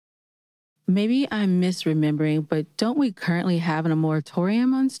maybe I'm misremembering, but don't we currently have a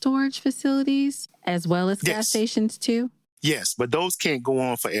moratorium on storage facilities as well as gas stations too? Yes, but those can't go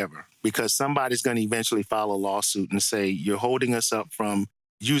on forever because somebody's going to eventually file a lawsuit and say, you're holding us up from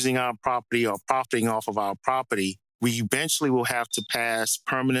using our property or profiting off of our property. We eventually will have to pass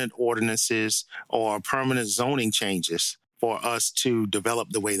permanent ordinances or permanent zoning changes for us to develop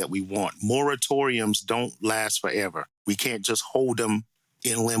the way that we want. Moratoriums don't last forever. We can't just hold them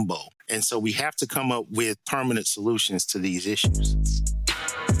in limbo. And so we have to come up with permanent solutions to these issues.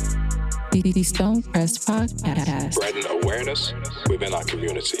 The Stonecrest Podcast. Spreading awareness within our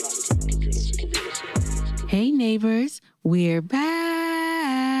community. Hey, neighbors, we're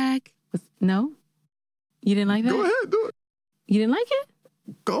back. No? You didn't like that? Go ahead, do it. You didn't like it?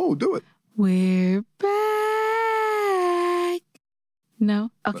 Go, do it. We're back.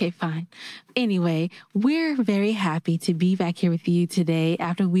 No? Okay, fine. Anyway, we're very happy to be back here with you today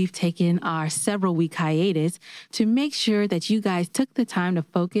after we've taken our several-week hiatus to make sure that you guys took the time to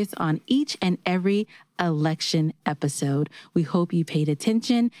focus on each and every election episode. We hope you paid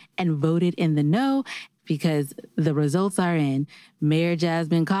attention and voted in the no because the results are in. Mayor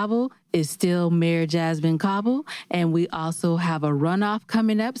Jasmine Cobble is still Mayor Jasmine Cobble, and we also have a runoff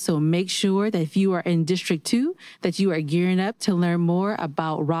coming up, so make sure that if you are in District 2, that you are gearing up to learn more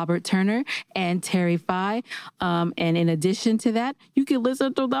about Robert Turner and Terry Fye. And in addition to that, you can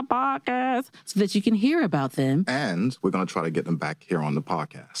listen to the podcast so that you can hear about them. And we're going to try to get them back here on the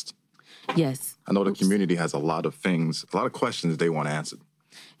podcast. Yes. I know the community has a lot of questions they want answered.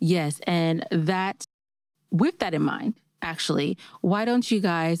 Yes, and with that in mind, actually, why don't you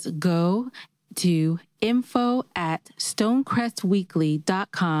guys go to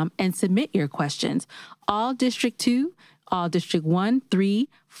info@stonecrestweekly.com and submit your questions. All District 2, all District 1, 3,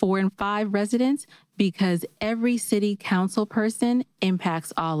 4, and 5 residents, because every city council person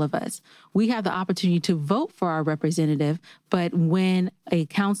impacts all of us. We have the opportunity to vote for our representative, but when a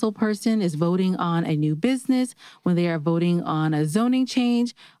council person is voting on a new business, when they are voting on a zoning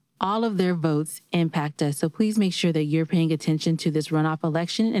change, all of their votes impact us. So please make sure that you're paying attention to this runoff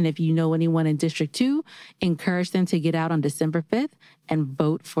election. And if you know anyone in District 2, encourage them to get out on December 5th and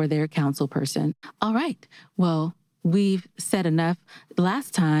vote for their council person. All right. Well, we've said enough.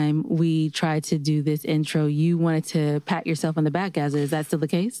 Last time we tried to do this intro, you wanted to pat yourself on the back, Gaza. Is that still the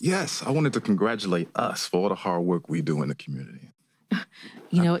case? Yes. I wanted to congratulate us for all the hard work we do in the community.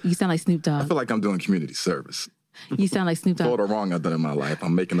 You know what? You sound like Snoop Dogg. I feel like I'm doing community service. You sound like Snoop Dogg. For all the wrong I've done in my life,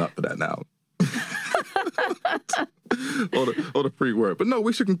 I'm making up for that now. all the free word. But no,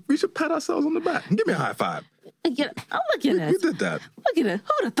 we should pat ourselves on the back. Give me a high five. Look at us. We did that. Look at us.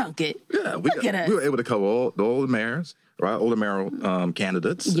 Who'd have thunk it? Yeah, we were able to cover all the mayors, right? All the mayoral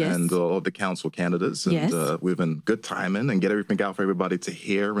candidates and all the council candidates. And we've been good timing and get everything out for everybody to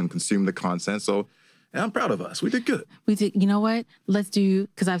hear and consume the content. So I'm proud of us. We did good. We did. You know what? Let's do,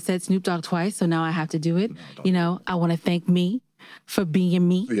 because I've said Snoop Dogg twice, so now I have to do it. I want to thank me for being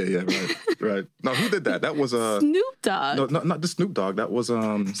me. Yeah, right. No, who did that? That was Snoop Dogg. No, not the Snoop Dogg. That was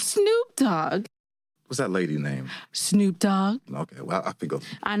Snoop Dogg. What's that lady name? Snoop Dogg. Okay, well, I think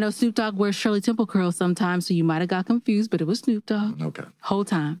I know Snoop Dogg wears Shirley Temple curls sometimes, so you might have got confused, but it was Snoop Dogg. Okay. Whole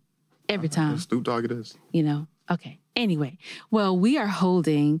time. Every time. Snoop Dogg it is. Okay. Anyway, well, we are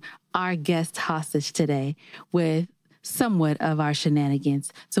holding our guest hostage today with somewhat of our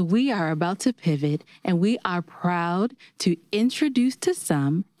shenanigans. So we are about to pivot, and we are proud to introduce to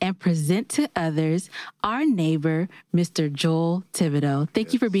some and present to others our neighbor, Mr. Joel Thibodeaux.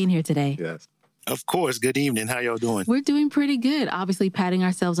 Thank you for being here today. Yes. Of course. Good evening. How y'all doing? We're doing pretty good. Obviously patting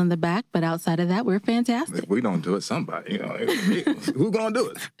ourselves on the back, but outside of that, we're fantastic. If we don't do it, somebody, who's going to do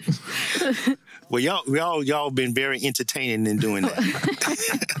it? Well, y'all been very entertaining in doing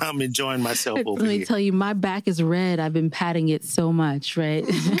that. I'm enjoying myself over here. Let me tell you, my back is red. I've been patting it so much, right?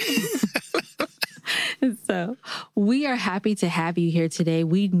 So we are happy to have you here today.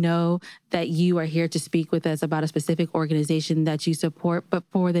 We know that you are here to speak with us about a specific organization that you support. But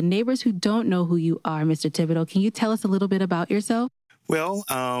for the neighbors who don't know who you are, Mr. Thibodeaux, can you tell us a little bit about yourself? Well,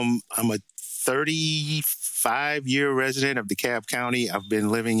 I'm a 35-year resident of DeKalb County. I've been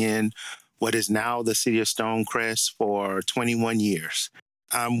living in what is now the city of Stonecrest for 21 years.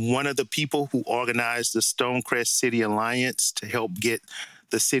 I'm one of the people who organized the Stonecrest City Alliance to help get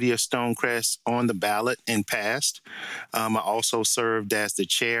the city of Stonecrest on the ballot and passed. I also served as the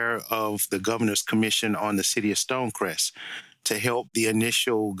chair of the Governor's Commission on the city of Stonecrest to help the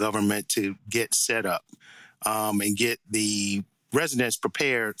initial government to get set up and get the residents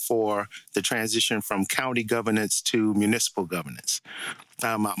prepared for the transition from county governance to municipal governance.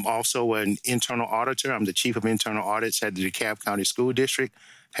 I'm also an internal auditor. I'm the chief of internal audits at the DeKalb County School District.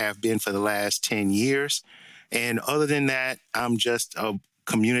 have been for the last 10 years. And other than that, I'm just a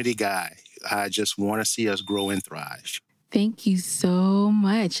community guy. I just want to see us grow and thrive. Thank you so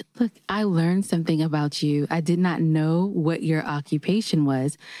much. Look, I learned something about you. I did not know what your occupation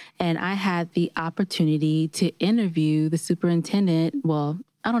was, and I had the opportunity to interview the superintendent. Well,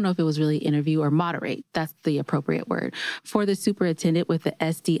 I don't know if it was really interview or moderate. That's the appropriate word for the superintendent with the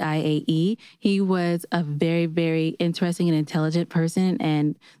SDIAE. He was a very, very interesting and intelligent person.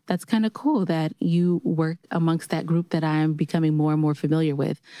 And that's kind of cool that you work amongst that group that I'm becoming more and more familiar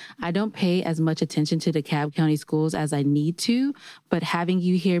with. I don't pay as much attention to DeKalb County schools as I need to, but having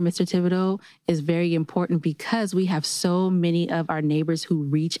you here, Mr. Thibodeaux, is very important because we have so many of our neighbors who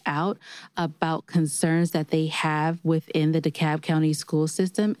reach out about concerns that they have within the DeKalb County school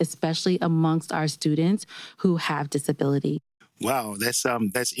system, especially amongst our students who have disability. Wow,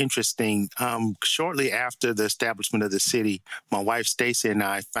 that's interesting. Shortly after the establishment of the city, my wife Stacy and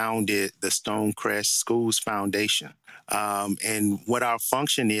I founded the Stonecrest Schools Foundation. And what our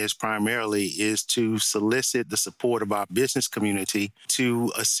function is primarily is to solicit the support of our business community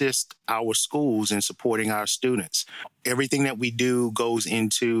to assist our schools in supporting our students. Everything that we do goes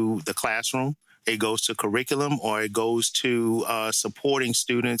into the classroom. It goes to curriculum, or it goes to supporting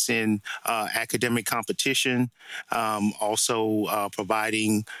students in academic competition, also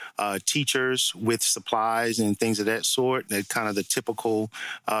providing teachers with supplies and things of that sort. That kind of the typical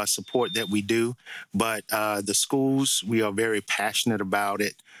support that we do. But the schools, we are very passionate about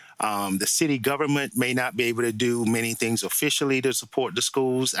it. The city government may not be able to do many things officially to support the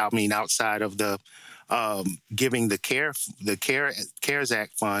schools. I mean, outside of the giving the CARES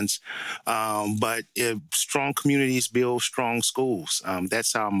Act funds. But if strong communities build strong schools.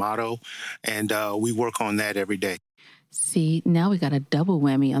 That's our motto, and we work on that every day. See, now we got a double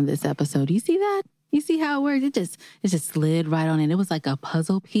whammy on this episode. You see that? You see how it works? It just slid right on in. It was like a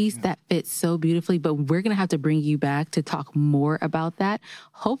puzzle piece that fits so beautifully, but we're going to have to bring you back to talk more about that,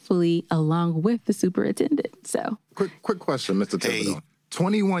 hopefully along with the superintendent. So quick question, Mr. Thibodeaux.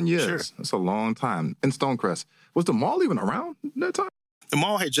 21 years. Sure. That's a long time. In Stonecrest, was the mall even around that time? The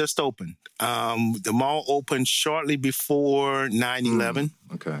mall had just opened. The mall opened shortly before 9/11.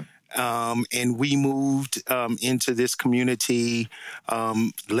 Okay. And we moved into this community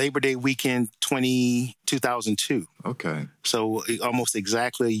Labor Day weekend 2002. Okay. So almost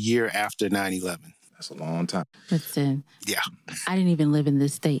exactly a year after 9/11. That's a long time. Listen. Yeah. I didn't even live in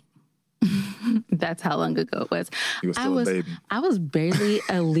this state. That's how long ago it was. You were still a baby. I was barely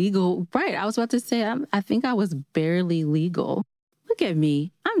illegal. Right. I was about to say, I think I was barely legal. Look at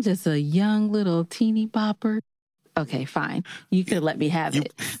me. I'm just a young little teeny bopper. Okay, fine. You could let me have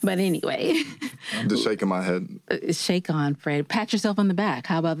it. But anyway. I'm just shaking my head. Shake on, Fred. Pat yourself on the back.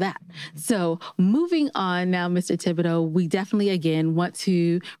 How about that? So moving on now, Mr. Thibodeaux, we definitely, again, want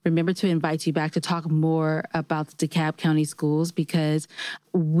to remember to invite you back to talk more about the DeKalb County schools, because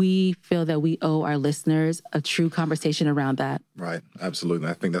we feel that we owe our listeners a true conversation around that. Right. Absolutely.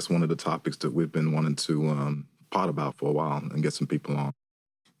 I think that's one of the topics that we've been wanting to pot about for a while and get some people on.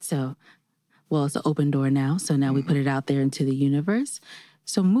 So, well, it's an open door now. So now we put it out there into the universe.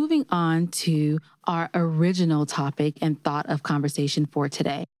 So moving on to our original topic and thought of conversation for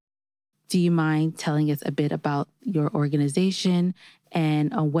today. Do you mind telling us a bit about your organization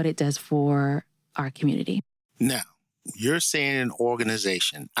and what it does for our community? Now, you're saying an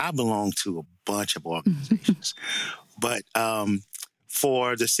organization. I belong to a bunch of organizations. But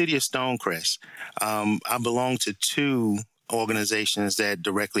for the city of Stonecrest, I belong to two organizations that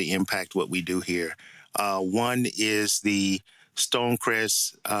directly impact what we do here. One is the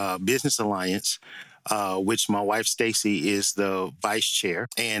Stonecrest Business Alliance, which my wife Stacy is the vice chair,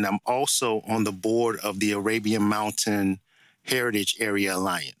 and I'm also on the board of the Arabian Mountain Heritage Area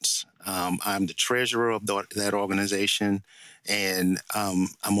Alliance. I'm the treasurer of that organization, and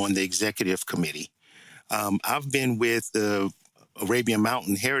I'm on the executive committee. I've been with the Arabian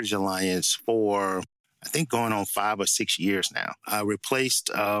Mountain Heritage Alliance for, I think, going on 5 or 6 years now. I replaced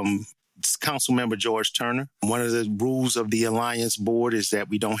Council Member George Turner. One of the rules of the Alliance Board is that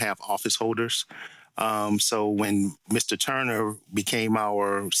we don't have office holders. So when Mr. Turner became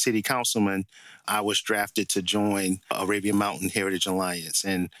our city councilman, I was drafted to join Arabian Mountain Heritage Alliance.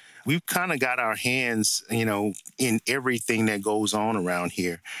 And we've kind of got our hands, in everything that goes on around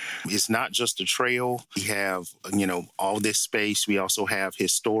here. It's not just a trail. We have, all this space. We also have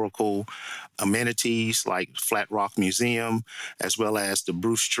historical amenities like Flat Rock Museum, as well as the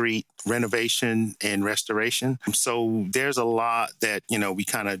Bruce Street renovation and restoration. So there's a lot that, we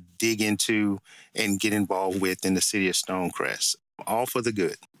kind of dig into and get involved with in the city of Stonecrest. All for the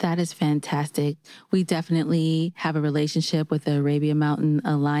good. That is fantastic. We definitely have a relationship with the Arabian Mountain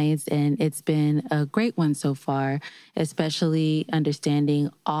Alliance, and it's been a great one so far, especially understanding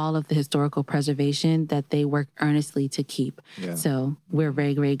all of the historical preservation that they work earnestly to keep. Yeah. So we're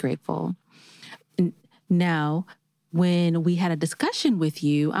very, very grateful. Now, when we had a discussion with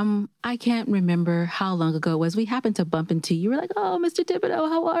you, I can't remember how long ago it was, we happened to bump into you. You were like, oh, Mr. Thibodeaux,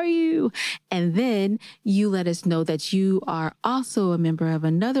 how are you? And then you let us know that you are also a member of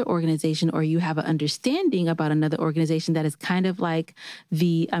another organization, or you have an understanding about another organization that is kind of like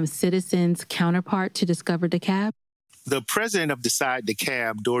the citizens' counterpart to Discover DeKalb. The president of Decide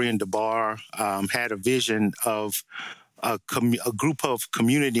DeKalb, Dorian DeBar, had a vision of a group of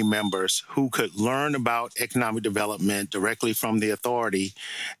community members who could learn about economic development directly from the authority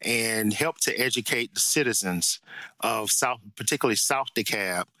and help to educate the citizens of particularly South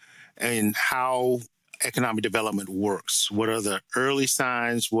DeKalb, and how economic development works. What are the early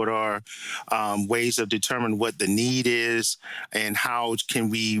signs? What are ways of determining what the need is? And how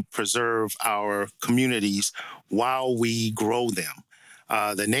can we preserve our communities while we grow them?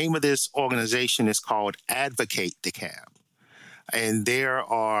 The name of this organization is called Advocate DeKalb. And there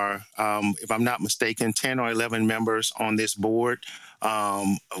are, if I'm not mistaken, 10 or 11 members on this board, a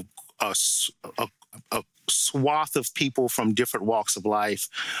swath of people from different walks of life.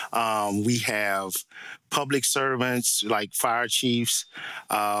 We have public servants like fire chiefs.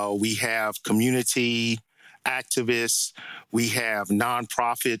 We have community activists. We have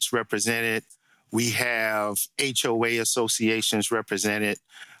nonprofits represented. We have HOA associations represented.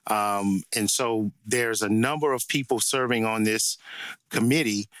 And so there's a number of people serving on this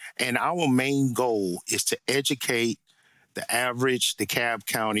committee, and our main goal is to educate the average DeKalb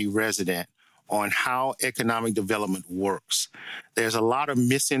County resident on how economic development works. There's a lot of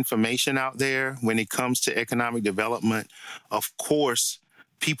misinformation out there when it comes to economic development. Of course,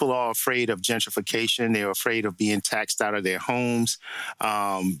 people are afraid of gentrification. They're afraid of being taxed out of their homes.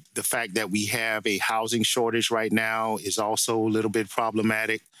 The fact that we have a housing shortage right now is also a little bit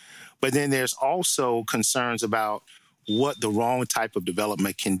problematic. But then there's also concerns about what the wrong type of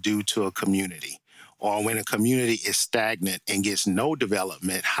development can do to a community. Or when a community is stagnant and gets no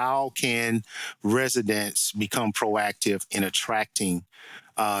development, how can residents become proactive in attracting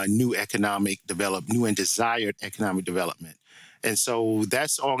new and desired economic development? And so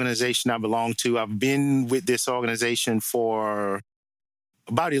that's the organization I belong to. I've been with this organization for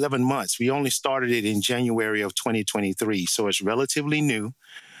about 11 months. We only started it in January of 2023, so it's relatively new.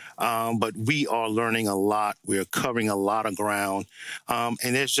 But we are learning a lot. We're covering a lot of ground. And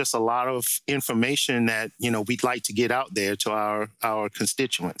there's just a lot of information that, we'd like to get out there to our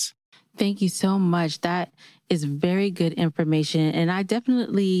constituents. Thank you so much. That is very good information. And I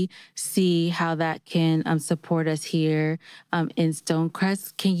definitely see how that can support us here in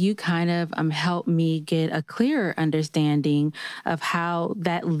Stonecrest. Can you kind of help me get a clearer understanding of how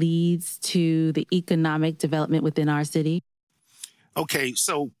that leads to the economic development within our city? Okay,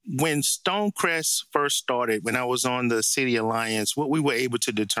 so when Stonecrest first started, when I was on the City Alliance, what we were able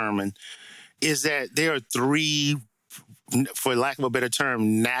to determine is that there are three, for lack of a better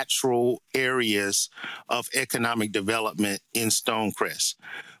term, natural areas of economic development in Stonecrest.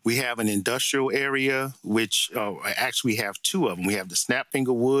 We have an industrial area, which actually we have two of them. We have the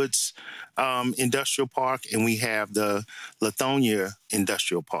Snapfinger Woods Industrial Park, and we have the Lithonia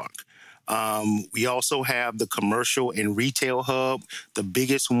Industrial Park. We also have the commercial and retail hub, the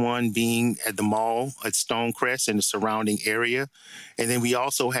biggest one being at the mall at Stonecrest and the surrounding area. And then we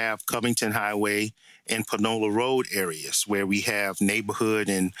also have Covington Highway and Panola Road areas where we have neighborhood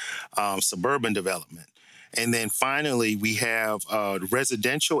and suburban development. And then finally, we have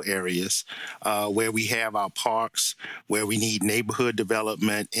residential areas where we have our parks, where we need neighborhood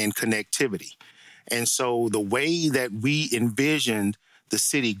development and connectivity. And so the way that we envisioned the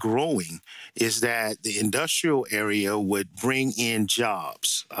city growing is that the industrial area would bring in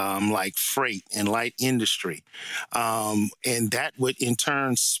jobs like freight and light industry. And that would in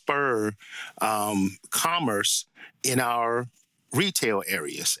turn spur commerce in our retail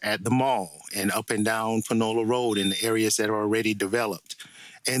areas at the mall and up and down Panola Road in the areas that are already developed.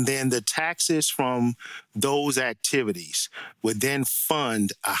 And then the taxes from those activities would then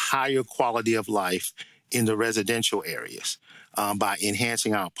fund a higher quality of life in the residential areas. By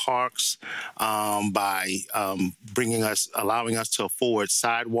enhancing our parks, by allowing us to afford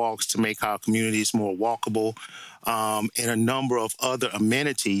sidewalks to make our communities more walkable, and a number of other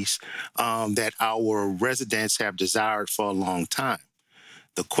amenities that our residents have desired for a long time.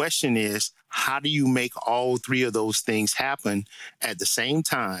 The question is, how do you make all three of those things happen at the same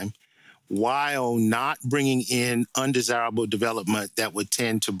time while not bringing in undesirable development that would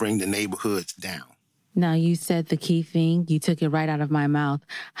tend to bring the neighborhoods down. Now, you said the key thing. You took it right out of my mouth.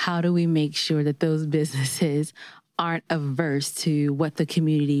 How do we make sure that those businesses aren't averse to what the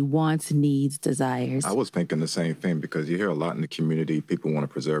community wants, needs, desires? I was thinking the same thing, because you hear a lot in the community. People want to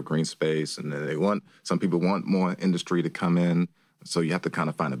preserve green space, and some people want more industry to come in. So you have to kind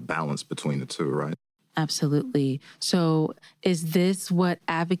of find a balance between the two, right? Absolutely. So is this what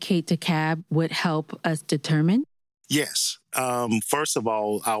Advocate to CAB would help us determine? Yes. First of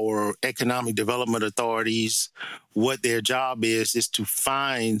all, our economic development authorities, what their job is to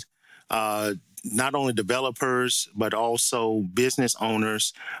find not only developers, but also business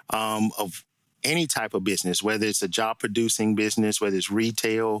owners of any type of business, whether it's a job-producing business, whether it's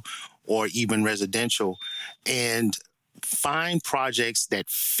retail or even residential, and find projects that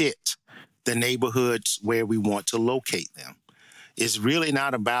fit the neighborhoods where we want to locate them. It's really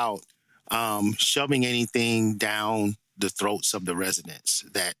not about shoving anything down the throats of the residents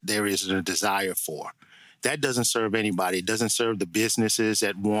that there is a desire for. That doesn't serve anybody. It doesn't serve the businesses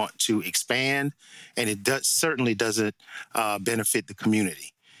that want to expand, and it certainly doesn't benefit the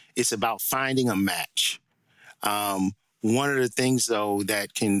community. It's about finding a match. One of the things, though,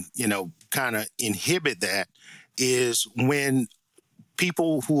 that can, kind of inhibit that is when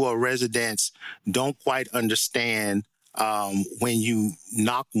people who are residents don't quite understand when you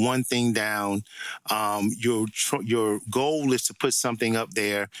knock one thing down, your goal is to put something up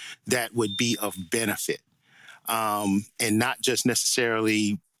there that would be of benefit, and not just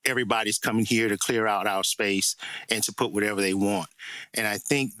necessarily everybody's coming here to clear out our space and to put whatever they want. And I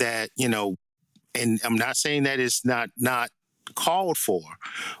think that, and I'm not saying that it's not called for,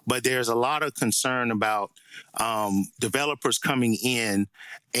 but there's a lot of concern about developers coming in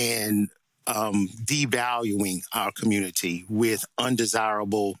and devaluing our community with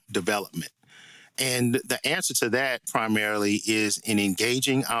undesirable development. And the answer to that primarily is in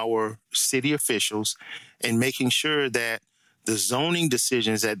engaging our city officials and making sure that the zoning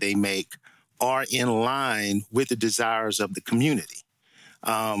decisions that they make are in line with the desires of the community.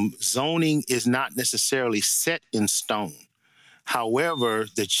 Zoning is not necessarily set in stone. However,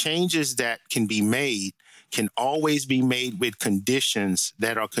 the changes that can be made can always be made with conditions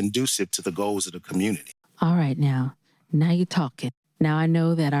that are conducive to the goals of the community. All right, now you're talking. Now I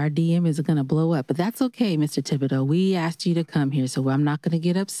know that our DM is going to blow up, but that's okay, Mr. Thibodeaux. We asked you to come here, so I'm not going to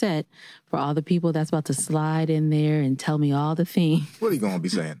get upset for all the people that's about to slide in there and tell me all the things. What are you going to be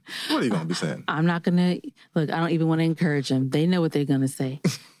saying? I'm not going to, look, I don't even want to encourage them. They know what they're going to say.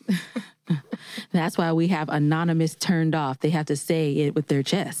 That's why we have anonymous turned off. They have to say it with their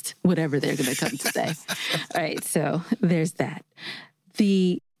chest, whatever they're going to come to say. All right, so there's that.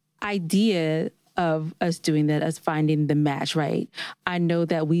 The idea of us doing that, us finding the match, right? I know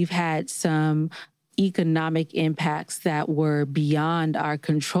that we've had some economic impacts that were beyond our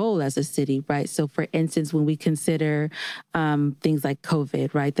control as a city, right? So for instance, when we consider things like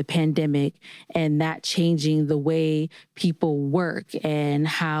COVID, right, the pandemic, and that changing the way people work and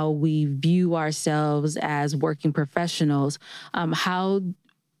how we view ourselves as working professionals, how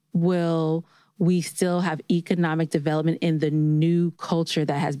will we still have economic development in the new culture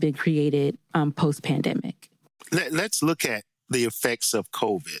that has been created post-pandemic? Let's look at the effects of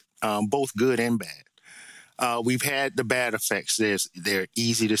COVID, both good and bad. We've had the bad effects. They're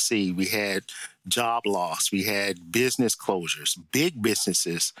easy to see. We had job loss. We had business closures, big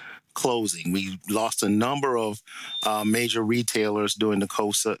businesses closing. We lost a number of major retailers during the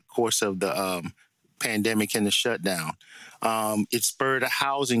course of the pandemic and the shutdown. It spurred a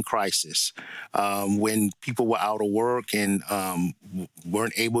housing crisis when people were out of work and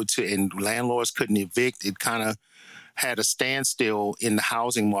weren't able to, and landlords couldn't evict. It kind of had a standstill in the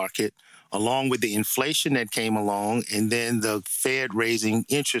housing market, along with the inflation that came along, and then the Fed raising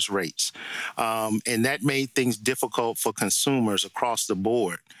interest rates. And that made things difficult for consumers across the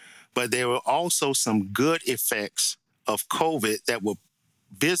board. But there were also some good effects of COVID that were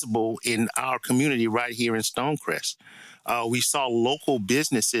visible in our community right here in Stonecrest. We saw local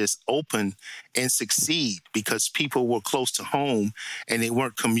businesses open and succeed because people were close to home and they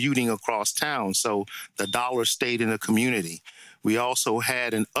weren't commuting across town. So the dollar stayed in the community. We also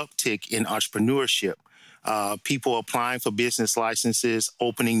had an uptick in entrepreneurship. People applying for business licenses,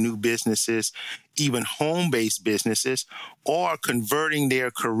 opening new businesses, even home-based businesses, or converting their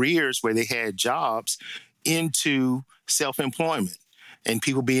careers where they had jobs into self-employment, and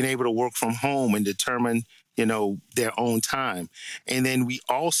people being able to work from home and determine, their own time. And then we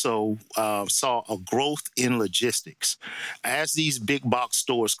also saw a growth in logistics. As these big box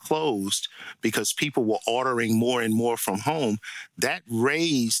stores closed, because people were ordering more and more from home, that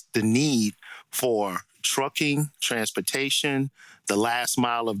raised the need for trucking, transportation, the last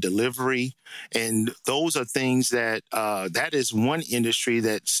mile of delivery. And those are things that is one industry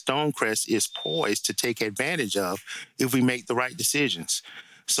that Stonecrest is poised to take advantage of if we make the right decisions.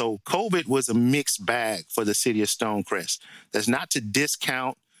 So COVID was a mixed bag for the city of Stonecrest. That's not to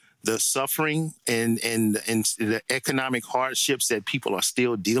discount the suffering and the economic hardships that people are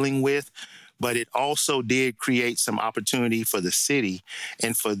still dealing with, but it also did create some opportunity for the city.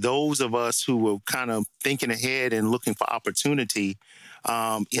 And for those of us who were kind of thinking ahead and looking for opportunity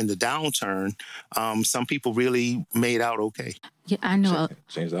in the downturn, some people really made out okay. Yeah, I know.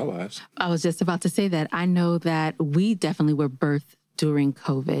 Changed our lives. I was just about to say that. I know that we definitely were birthed during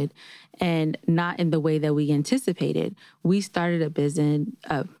COVID, and not in the way that we anticipated. We started a business.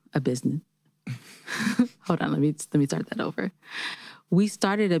 Hold on, let me start that over. We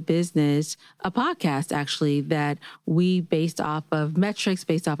started a business, a podcast actually, that we based off of metrics,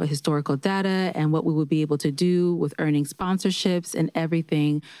 based off of historical data and what we would be able to do with earning sponsorships and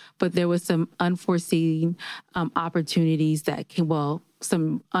everything. But there was some unforeseen opportunities that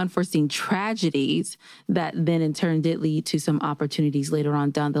some unforeseen tragedies that then in turn did lead to some opportunities later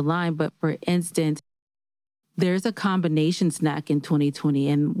on down the line. But for instance, there's a combination snack in 2020,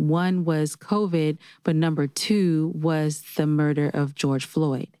 and one was COVID, but number two was the murder of George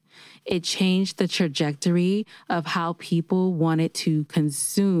Floyd. It changed the trajectory of how people wanted to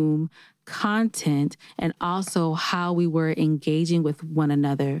consume content and also how we were engaging with one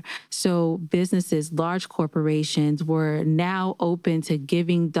another. So businesses, large corporations were now open to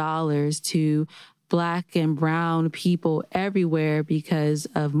giving dollars to Black and brown people everywhere because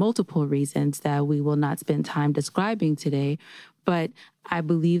of multiple reasons that we will not spend time describing today. But I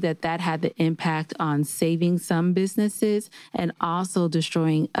believe that had the impact on saving some businesses and also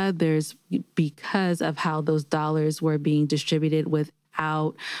destroying others because of how those dollars were being distributed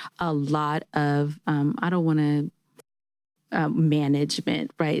without a lot of, I don't want to,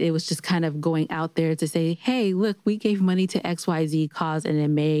 management, right? It was just kind of going out there to say, hey, look, we gave money to XYZ cause, and it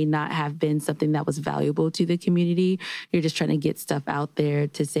may not have been something that was valuable to the community. You're just trying to get stuff out there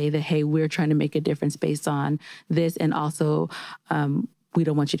to say that, hey, we're trying to make a difference based on this. And also, we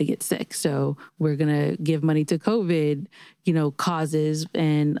don't want you to get sick. So we're going to give money to COVID, causes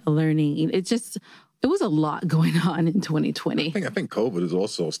and learning. It was a lot going on in 2020. I think COVID has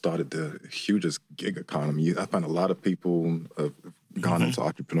also started the hugest gig economy. I find a lot of people have gone into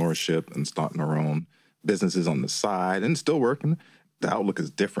entrepreneurship and starting their own businesses on the side and still working. The outlook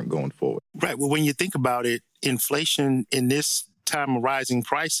is different going forward. Right. Well, when you think about it, inflation in this time of rising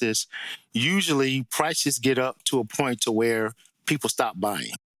prices, usually prices get up to a point to where people stop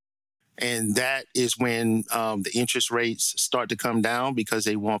buying. And that is when the interest rates start to come down because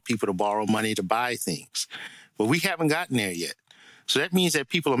they want people to borrow money to buy things. But we haven't gotten there yet. So that means that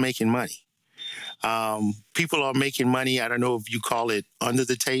people are making money. People are making money. I don't know if you call it under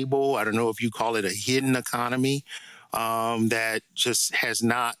the table. I don't know if you call it a hidden economy that just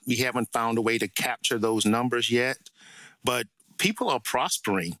we haven't found a way to capture those numbers yet. But people are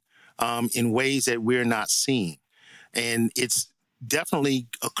prospering in ways that we're not seeing. And it's definitely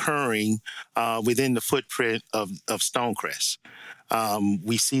occurring within the footprint of Stonecrest.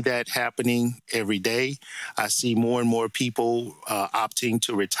 We see that happening every day. I see more and more people opting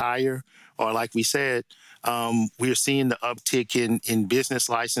to retire, or like we said, we're seeing the uptick in business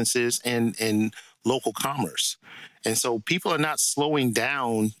licenses and local commerce. And so people are not slowing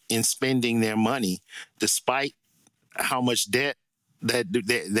down in spending their money, despite how much debt that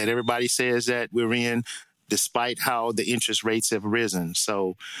everybody says that we're in, despite how the interest rates have risen.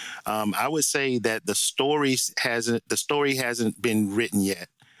 So I would say that the story hasn't been written yet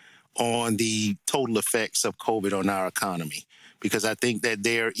on the total effects of COVID on our economy, because I think that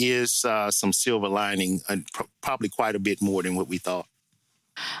there is some silver lining, and probably quite a bit more than what we thought.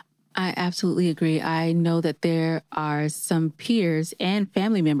 I absolutely agree. I know that there are some peers and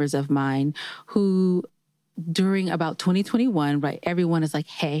family members of mine who, during about 2021, right, everyone is like,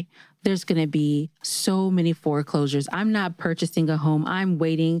 hey, there's going to be so many foreclosures. I'm not purchasing a home. I'm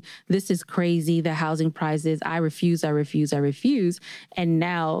waiting. This is crazy. The housing prices, I refuse. And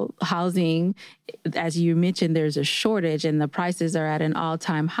now housing, as you mentioned, there's a shortage and the prices are at an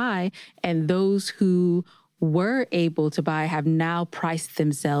all-time high. And those who were able to buy have now priced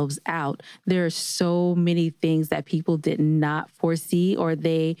themselves out. There are so many things that people did not foresee, or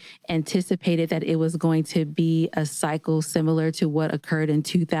they anticipated that it was going to be a cycle similar to what occurred in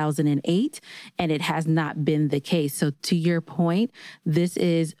 2008, and it has not been the case. So to your point, this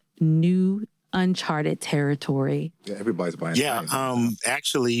is new, uncharted territory. Yeah, everybody's buying. Yeah,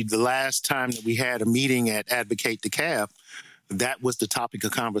 actually, the last time that we had a meeting at Advocate DeKalb, that was the topic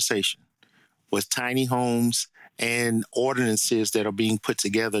of conversation, was tiny homes and ordinances that are being put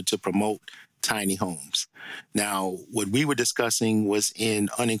together to promote tiny homes. Now, what we were discussing was in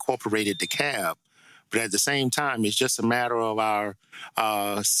unincorporated DeKalb, but at the same time, it's just a matter of our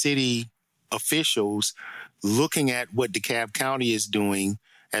city officials looking at what DeKalb County is doing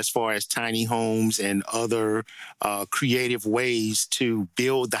as far as tiny homes and other creative ways to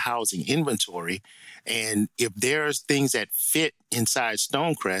build the housing inventory. And if there's things that fit inside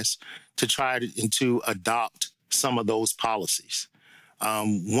Stonecrest, to try to adopt some of those policies.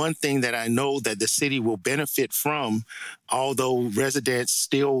 One thing that I know that the city will benefit from, although residents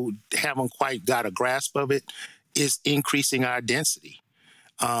still haven't quite got a grasp of it, is increasing our density.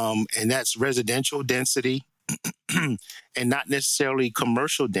 And that's residential density and not necessarily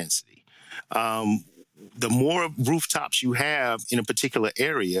commercial density. The more rooftops you have in a particular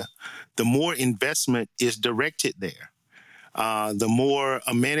area, the more investment is directed there. The more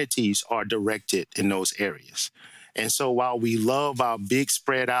amenities are directed in those areas. And so while we love our big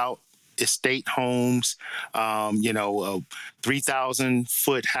spread out estate homes, a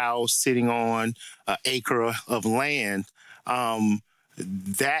 3,000-foot house sitting on an acre of land,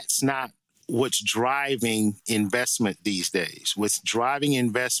 that's not what's driving investment these days. What's driving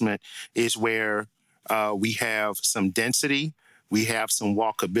investment is where we have some density, we have some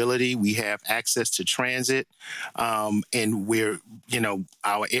walkability, we have access to transit, and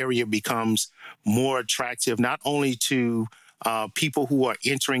our area becomes more attractive not only to people who are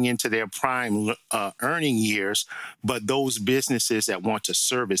entering into their prime earning years, but those businesses that want to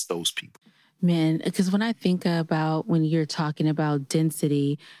service those people. Man, because when I think about when you're talking about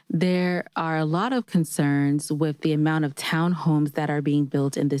density, there are a lot of concerns with the amount of townhomes that are being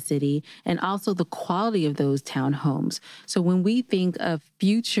built in the city and also the quality of those townhomes. So when we think of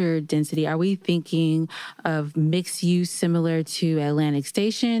future density, are we thinking of mixed use similar to Atlantic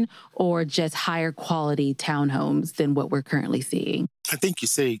Station or just higher quality townhomes than what we're currently seeing? I think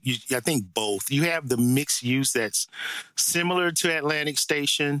I think both. You have the mixed use that's similar to Atlantic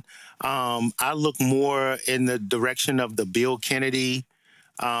Station. I look more in the direction of the Bill Kennedy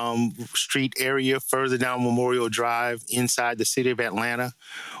street area further down Memorial Drive inside the city of Atlanta,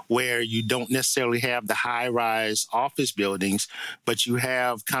 where you don't necessarily have the high-rise office buildings, but you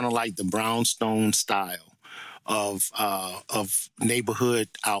have kind of like the brownstone style of neighborhood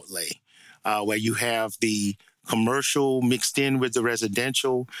outlay, where you have the commercial mixed in with the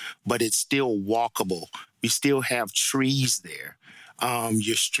residential, but it's still walkable. We still have trees there.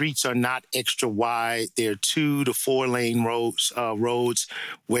 Your streets are not extra wide. They're 2 to 4 lane roads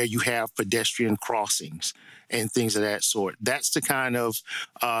where you have pedestrian crossings and things of that sort. That's the kind of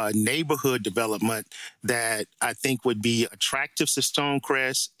neighborhood development that I think would be attractive to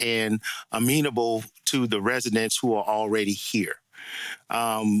Stonecrest and amenable to the residents who are already here.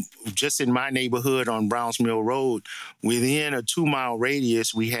 Just in my neighborhood on Browns Mill Road, within a 2-mile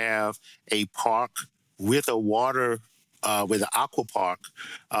radius, we have a park with a with an aqua park.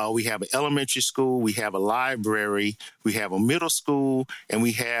 We have an elementary school, we have a library, we have a middle school, and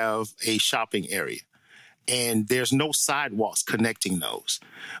we have a shopping area. And there's no sidewalks connecting those,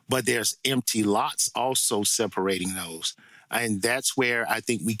 but there's empty lots also separating those. And that's where I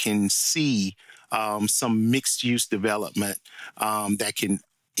think we can see some mixed-use development that can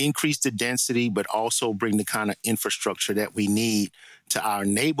increase the density, but also bring the kind of infrastructure that we need to our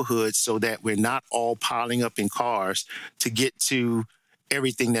neighborhoods so that we're not all piling up in cars to get to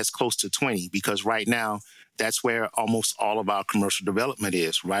everything that's close to 20, because right now, that's where almost all of our commercial development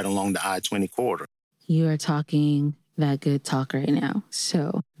is, right along the I-20 corridor. You are talking that good talk right now.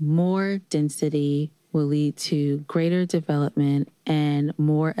 So more density will lead to greater development and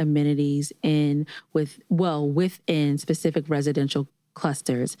more amenities within specific residential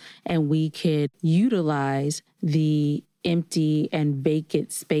clusters. And we could utilize the empty and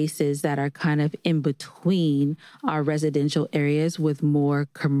vacant spaces that are kind of in between our residential areas with more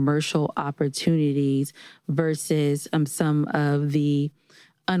commercial opportunities versus some of the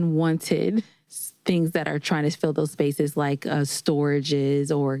unwanted things that are trying to fill those spaces, like storages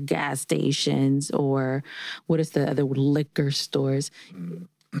or gas stations, or what is the other, liquor stores.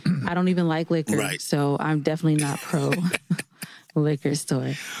 I don't even like liquor, right. So I'm definitely not pro liquor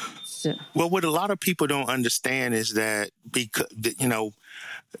store. Well, what a lot of people don't understand is that because,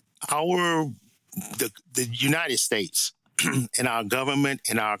 the United States and our government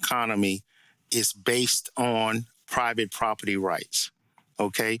and our economy is based on private property rights.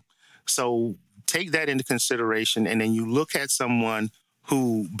 Okay. So take that into consideration. And then you look at someone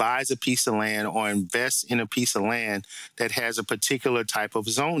who buys a piece of land or invests in a piece of land that has a particular type of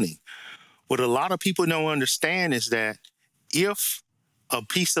zoning. What a lot of people don't understand is that if a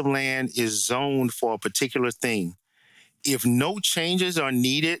piece of land is zoned for a particular thing, if no changes are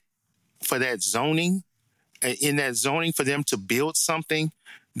needed for that zoning, in that zoning for them to build something,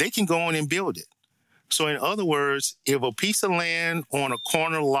 they can go on and build it. So in other words, if a piece of land on a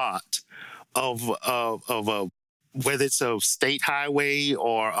corner lot of a, whether it's a state highway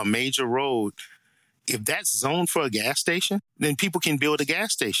or a major road, if that's zoned for a gas station, then people can build a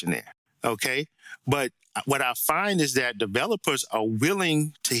gas station there. Okay. But what I find is that developers are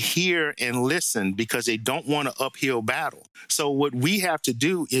willing to hear and listen because they don't want an uphill battle. So what we have to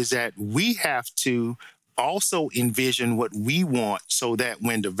do is that we have to also envision what we want so that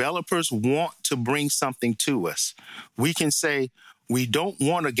when developers want to bring something to us, we can say, we don't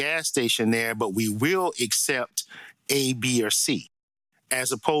want a gas station there, but we will accept A, B, or C,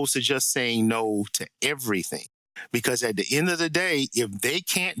 as opposed to just saying no to everything. Because at the end of the day, if they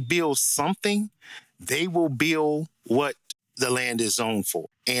can't build something, they will build what the land is zoned for.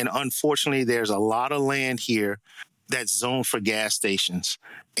 And unfortunately, there's a lot of land here that's zoned for gas stations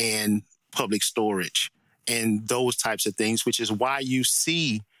and public storage and those types of things, which is why you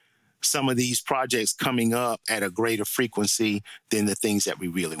see some of these projects coming up at a greater frequency than the things that we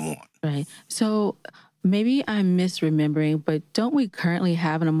really want. Right. So maybe I'm misremembering, but don't we currently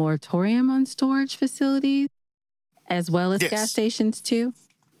have a moratorium on storage facilities as well as gas stations too?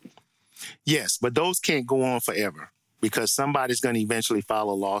 Yes, but those can't go on forever because somebody's going to eventually file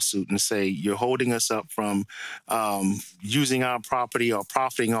a lawsuit and say, you're holding us up from using our property or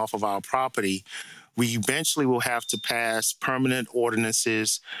profiting off of our property. We eventually will have to pass permanent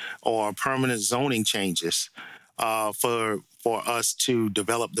ordinances or permanent zoning changes for us to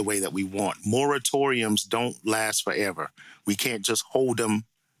develop the way that we want. Moratoriums don't last forever. We can't just hold them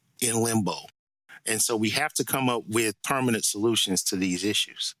in limbo. And so we have to come up with permanent solutions to these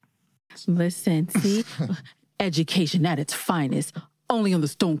issues. Listen, see, education at its finest, only on the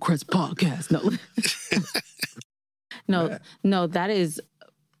Stonecrest podcast. No, that is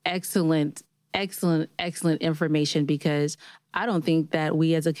excellent information, because I don't think that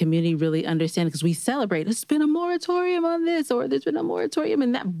we as a community really understand, because we celebrate, there's been a moratorium on this or there's been a moratorium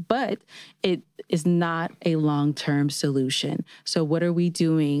in that, but it is not a long-term solution. So what are we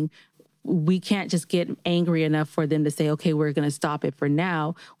doing? We can't just get angry enough for them to say, okay, we're going to stop it for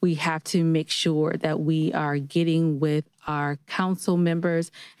now. We have to make sure that we are getting with our council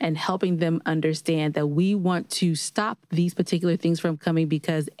members and helping them understand that we want to stop these particular things from coming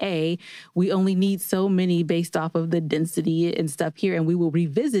because A, we only need so many based off of the density and stuff here, and we will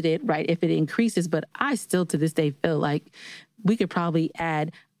revisit it, right, if it increases. But I still to this day feel like we could probably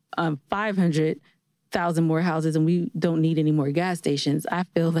add 500,000 more houses and we don't need any more gas stations. I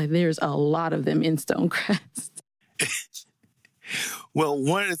feel like there's a lot of them in Stonecrest. Well,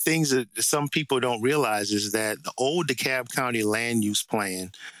 one of the things that some people don't realize is that the old DeKalb County land use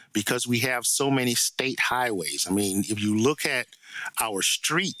plan, because we have so many state highways. I mean, if you look at our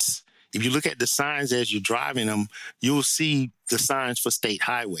streets, if you look at the signs as you're driving them, you'll see the signs for state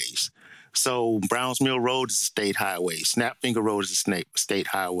highways. So Browns Mill Road is a state highway. Snapfinger Road is a state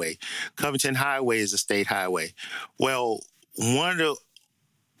highway. Covington Highway is a state highway. Well, one of the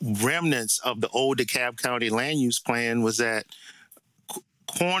remnants of the old DeKalb County land use plan was that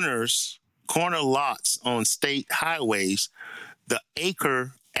corner lots on state highways, the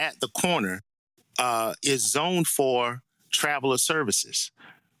acre at the corner is zoned for traveler services,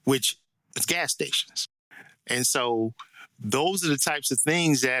 which is gas stations. And so those are the types of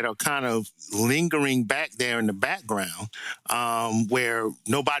things that are kind of lingering back there in the background, where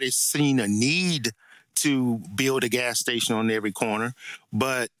nobody's seen a need to build a gas station on every corner,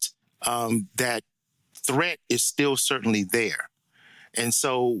 but that threat is still certainly there. And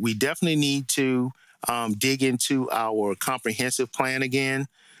so we definitely need to dig into our comprehensive plan again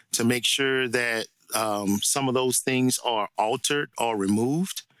to make sure that some of those things are altered or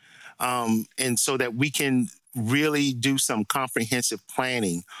removed, and so that we can really do some comprehensive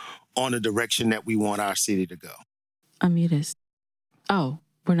planning on the direction that we want our city to go. Unmute us. Oh,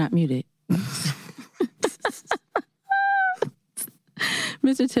 we're not muted.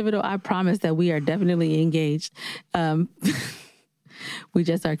 Mr. Thibodeaux, I promise that we are definitely engaged. We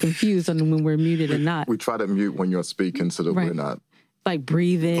just are confused on when we're muted and not. We try to mute when you're speaking so that we're not like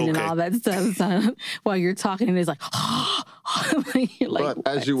breathe in and all that stuff. So while you're talking, and it's like, but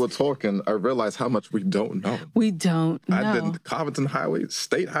as you were talking, I realized how much we don't know. We don't know. I didn't. Covington Highway,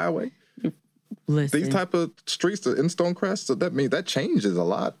 State Highway. Listen. These type of streets in Stonecrest, so that changes a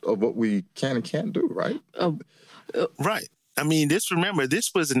lot of what we can and can't do, right? Right. I mean, this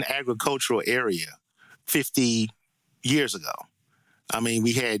was an agricultural area 50 years ago. I mean,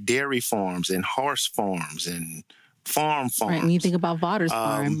 we had dairy farms and horse farms and farms. Right. When you think about Vatter's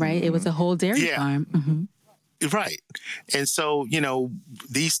farm, right? It was a whole dairy farm. Mm-hmm. Right. And so,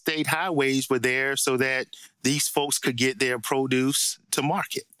 these state highways were there so that these folks could get their produce to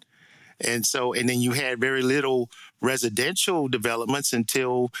market. And then you had very little residential developments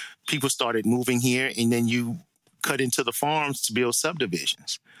until people started moving here, and then you cut into the farms to build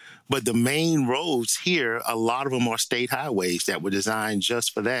subdivisions. But the main roads here, a lot of them are state highways that were designed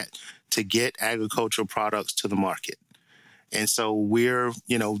just for that, to get agricultural products to the market. And so we're,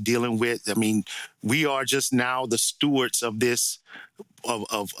 dealing with, we are just now the stewards of this,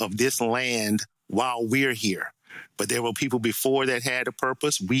 of this land while we're here. But there were people before that had a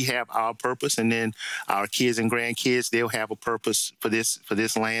purpose. We have our purpose, and then our kids and grandkids, they'll have a purpose for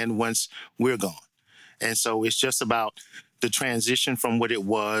this land once we're gone. And so it's just about the transition from what it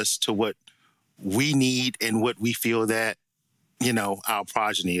was to what we need and what we feel that, our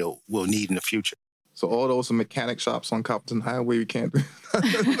progeny will need in the future. So all those mechanic shops on Covington Highway, you can't.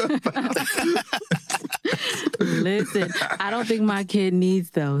 Listen, I don't think my kid needs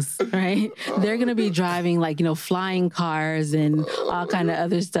those, right? They're going to be driving flying cars and all kind of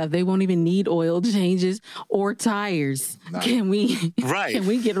other stuff. They won't even need oil changes or tires. Nice. Can we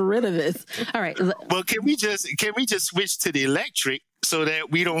get rid of this? All right. Well, can we just switch to the electric so that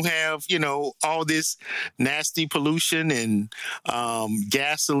we don't have, all this nasty pollution and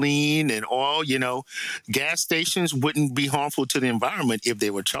gasoline and oil? Gas stations wouldn't be harmful to the environment if they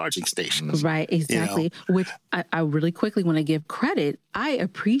were charging stations. Right, exactly. Which I really quickly want to give credit. I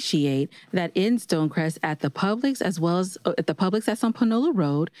appreciate that in Stonecrest at the Publix, as well as at the Publix that's on Panola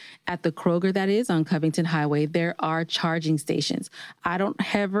Road, at the Kroger that is on Covington Highway, there are charging stations. I don't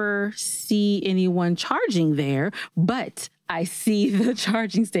ever see anyone charging there, but I see the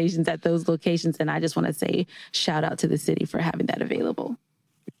charging stations at those locations, and I just want to say shout out to the city for having that available.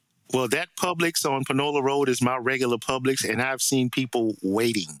 Well, that Publix on Panola Road is my regular Publix, and I've seen people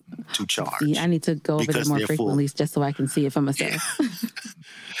waiting to charge. See, I need to go over there more frequently just so I can see it for myself.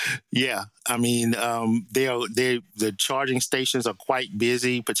 Yeah. The charging stations are quite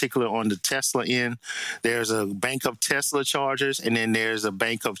busy, particularly on the Tesla end. There's a bank of Tesla chargers, and then there's a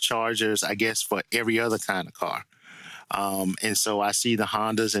bank of chargers, I guess, for every other kind of car. And so I see the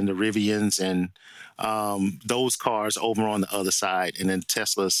Hondas and the Rivians and those cars over on the other side, and then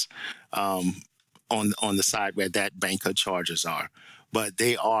Teslas on the side where that bank of chargers are. But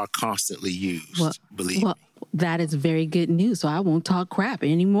they are constantly used, believe me. That is very good news. So I won't talk crap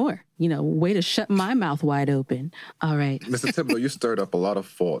anymore. Way to shut my mouth wide open. All right. Mr. Thibodeaux, you stirred up a lot of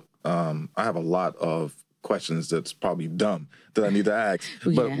thought. I have a lot of questions that's probably dumb that I need to ask,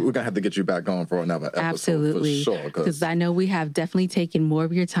 but we're going to have to get you back on for another episode. Absolutely. For sure. Because I know we have definitely taken more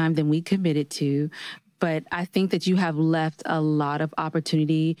of your time than we committed to, but I think that you have left a lot of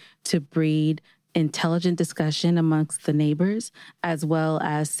opportunity to breed intelligent discussion amongst the neighbors, as well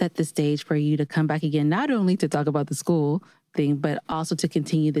as set the stage for you to come back again, not only to talk about the school thing, but also to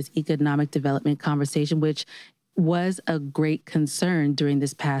continue this economic development conversation, which was a great concern during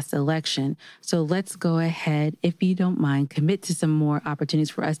this past election. So let's go ahead, if you don't mind, commit to some more opportunities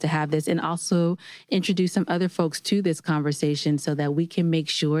for us to have this, and also introduce some other folks to this conversation so that we can make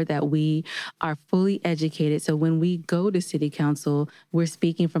sure that we are fully educated. So when we go to City Council, we're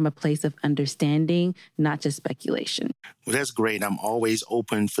speaking from a place of understanding, not just speculation. Well, that's great. I'm always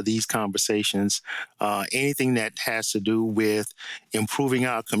open for these conversations. Anything that has to do with improving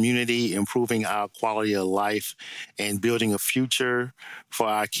our community, improving our quality of life, and building a future for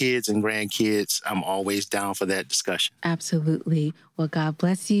our kids and grandkids, I'm always down for that discussion. Absolutely. Well, God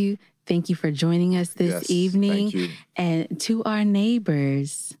bless you. Thank you for joining us this evening. Thank you. And to our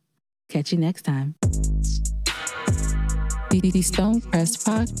neighbors, catch you next time. The Stonecrest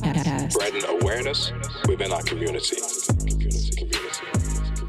Podcast. Spreading awareness within our community.